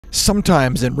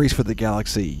Sometimes in Race for the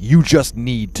Galaxy, you just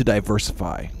need to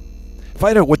diversify.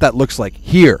 Find out what that looks like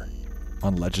here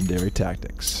on Legendary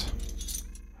Tactics.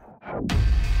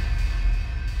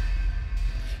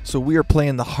 So we are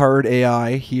playing the hard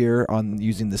AI here on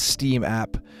using the Steam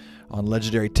app on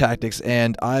Legendary Tactics,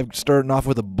 and I'm starting off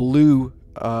with a blue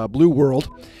world.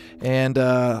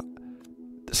 And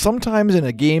sometimes in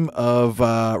a game of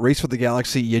Race for the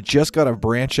Galaxy, you just gotta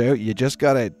branch out. You just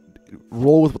gotta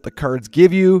roll with what the cards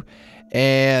give you,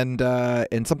 and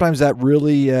sometimes that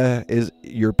really is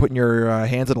you're putting your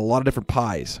hands in a lot of different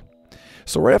pies.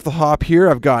 So right off the hop here,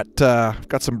 I've got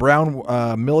some brown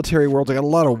military worlds. I got a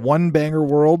lot of one-banger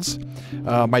worlds.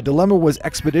 My dilemma was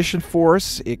Expedition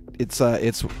Force.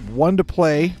 It's one to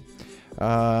play,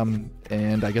 and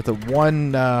I get the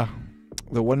one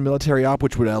military op,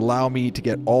 which would allow me to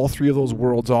get all three of those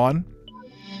worlds on.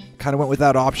 Kind of went with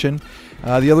that option.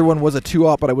 The other one was a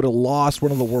 2-op, but I would have lost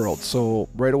one of the worlds. So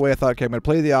right away I thought, okay, I'm going to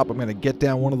play the op. I'm going to get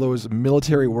down one of those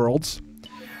military worlds.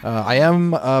 I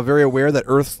am very aware that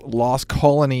Earth's Lost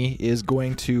Colony is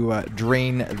going to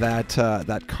drain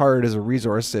that card as a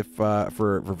resource if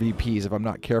for VPs if I'm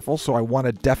not careful. So I want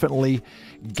to definitely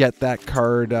get that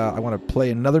card. I want to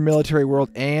play another military world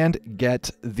and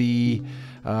get the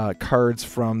cards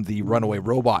from the runaway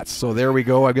robots. So there we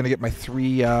go. I'm going to get my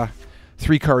three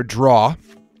card draw.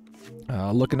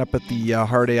 Looking up at the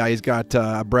hard AI, he's got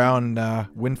a brown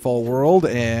windfall world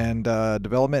and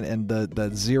development, and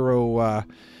the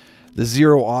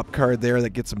zero op card there that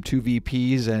gets him 2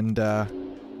 VPs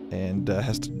and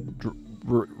has to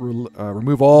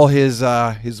remove all his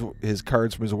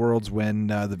cards from his worlds when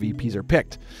the VPs are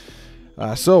picked.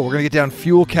 So we're gonna get down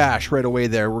fuel cache right away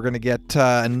there. We're gonna get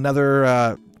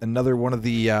another one of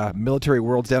the military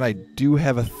worlds down. I do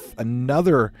have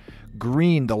another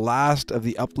green, the last of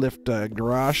the uplift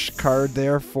garage card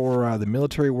there for the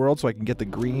military world, so I can get the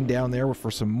green down there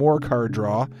for some more card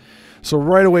draw. So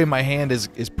right away my hand is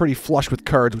pretty flush with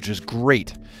cards, which is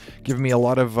great, giving me a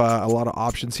lot of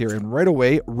options here. And right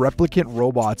away replicant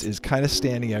robots is kind of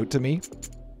standing out to me.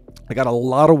 I got a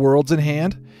lot of worlds in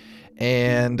hand,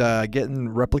 and getting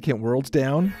replicant worlds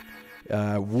down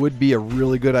would be a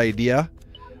really good idea.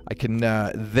 I can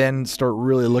then start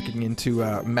really looking into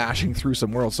mashing through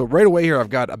some worlds. So right away here,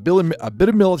 I've got a bit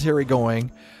of military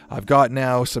going. I've got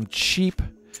now some cheap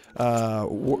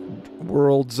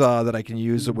worlds that I can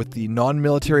use with the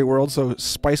non-military worlds. So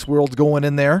spice worlds going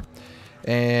in there,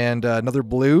 and another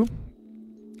blue.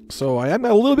 So I am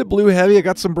a little bit blue heavy. I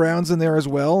got some browns in there as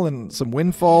well, and some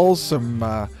windfalls, some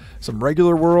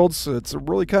regular worlds. So it's a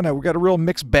really we got a real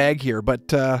mixed bag here.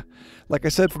 But like I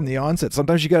said from the onset,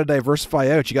 sometimes you got to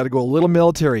diversify out. You got to go a little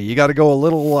military. You got to go a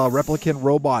little replicant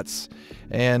robots,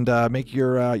 and make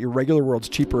your regular worlds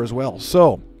cheaper as well.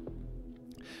 So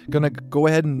gonna go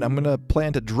ahead and I'm gonna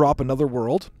plan to drop another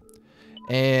world,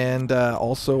 and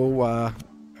also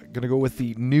gonna go with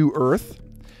the new Earth.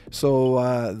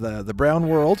 So the brown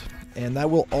world, and that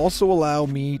will also allow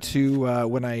me to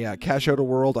when I cash out a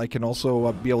world, I can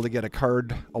also be able to get a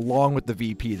card along with the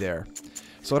VP there.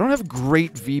 So I don't have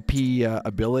great VP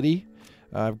ability.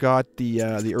 I've got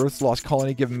the Earth's Lost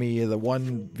Colony giving me the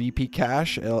 1 VP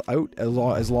cash out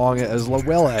as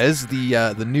well as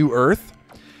the new Earth.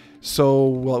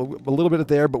 So a little bit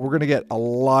there, but we're gonna get a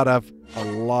lot of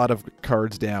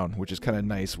cards down, which is kind of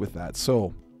nice with that.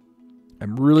 So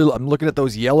I'm looking at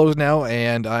those yellows now,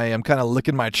 and I am kind of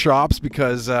licking my chops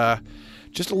because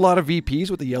just a lot of VPs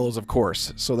with the yellows, of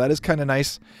course. So that is kind of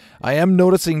nice. I am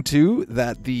noticing too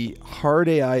that the hard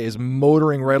AI is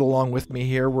motoring right along with me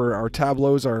here, where our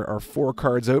tableaus are 4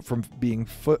 cards out from being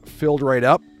filled right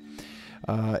up,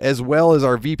 as well as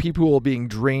our VP pool being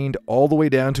drained all the way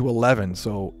down to 11.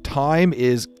 So time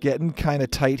is getting kind of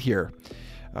tight here.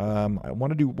 I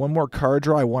want to do one more card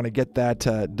draw. I want to get that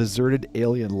deserted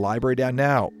alien library down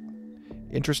now.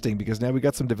 Interesting, because now we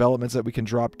got some developments that we can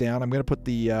drop down. I'm going to put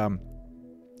the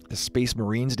Space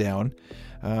Marines down.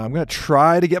 I'm going to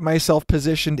try to get myself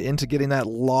positioned into getting that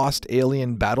lost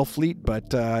alien battle fleet,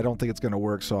 but I don't think it's going to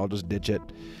work, so I'll just ditch it.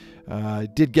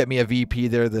 It did get me a VP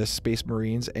there, the Space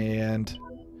Marines, and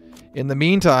in the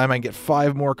meantime, I can get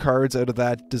 5 more cards out of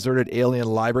that deserted alien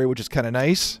library, which is kind of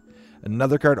nice.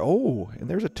 Another card. Oh, and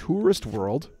there's a tourist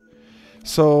world.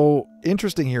 So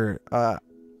interesting here,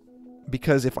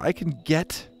 because if I can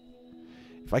get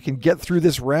through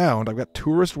this round, I've got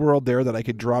tourist world there that I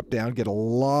could drop down, get a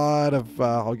lot of.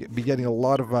 I'll be getting a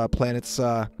lot of planets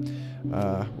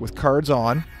with cards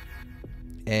on,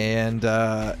 and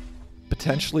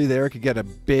potentially there I could get a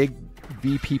big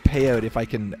VP payout if I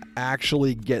can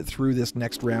actually get through this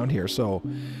next round here. So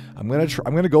I'm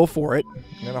gonna go for it.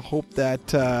 I'm gonna hope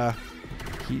that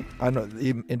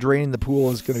draining the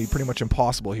pool is going to be pretty much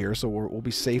impossible here, so we'll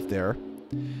be safe there.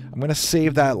 I'm going to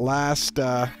save that last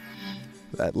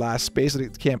space. I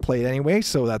can't play it anyway,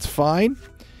 so that's fine.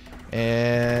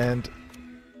 And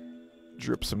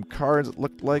drip some cards. It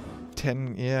looked like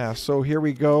 10. Yeah, so here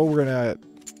we go. We're going to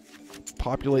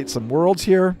populate some worlds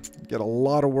here. Get a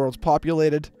lot of worlds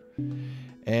populated.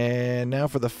 And now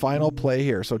for the final play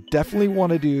here. So definitely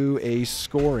want to do a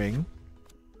scoring.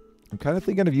 I'm kind of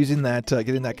thinking of using that,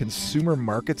 getting that consumer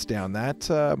markets down. That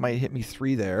might hit me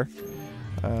 3 there.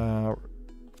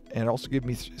 And also gives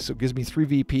me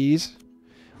 3 VPs.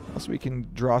 Also we can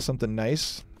draw something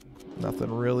nice.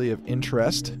 Nothing really of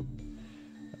interest.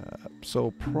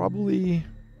 So probably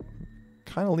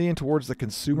kind of leaning towards the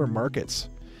consumer markets.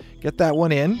 Get that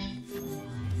one in.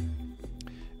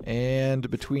 And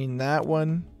between that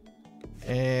one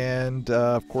and,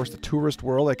 of course, the tourist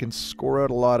world, I can score out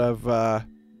a lot of... so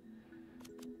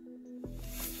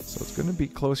it's going to be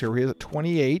close here. We're at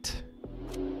 28.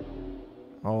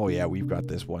 Oh, yeah, we've got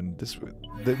this one.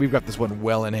 We've got this one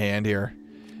well in hand here.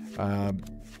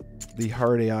 The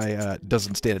hard AI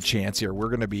doesn't stand a chance here. We're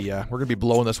gonna be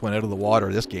blowing this one out of the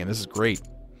water. This game, this is great.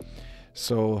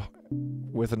 So,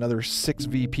 with another 6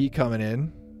 VP coming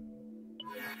in.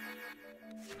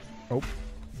 Oh,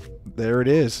 there it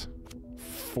is.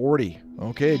 40.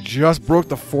 Okay, just broke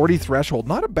the 40 threshold.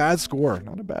 Not a bad score.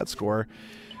 Not a bad score.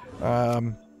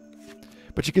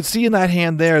 But you can see in that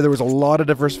hand there was a lot of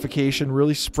diversification.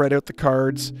 Really spread out the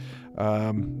cards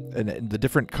and the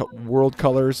different world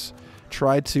colors.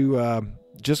 Try to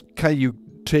just kind of you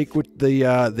take what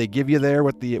they give you there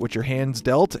with your hands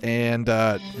dealt and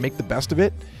make the best of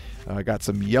it. Got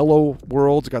some yellow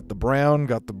worlds, got the brown,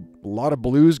 got a lot of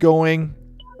blues going,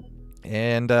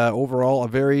 and overall a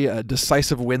very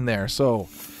decisive win there. So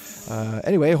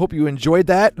anyway, I hope you enjoyed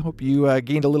that. Hope you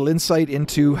gained a little insight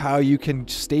into how you can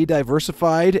stay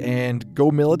diversified and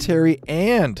go military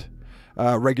and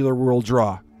regular world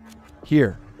draw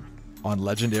here on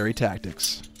Legendary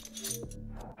Tactics.